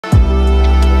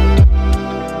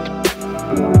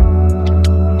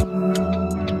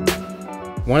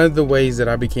One of the ways that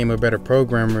I became a better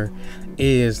programmer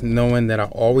is knowing that I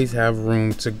always have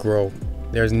room to grow.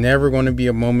 There's never going to be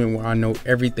a moment where I know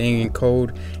everything in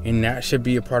code, and that should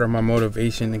be a part of my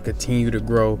motivation and continue to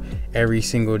grow every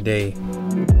single day.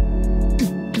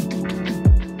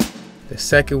 The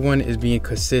second one is being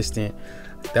consistent.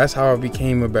 That's how I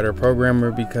became a better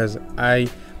programmer, because I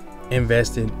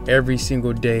invested every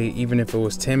single day, even if it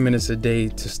was 10 minutes a day,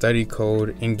 to study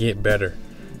code and get better.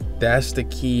 That's the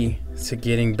key to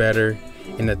getting better.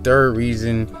 And the third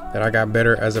reason that I got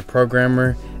better as a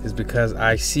programmer is because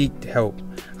I sought help.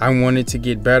 I wanted to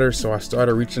get better, so I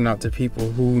started reaching out to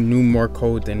people who knew more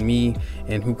code than me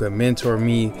and who could mentor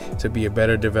me to be a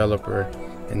better developer.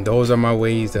 And those are my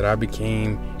ways that I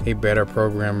became a better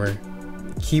programmer.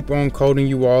 Keep on coding,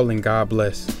 you all, and God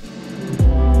bless.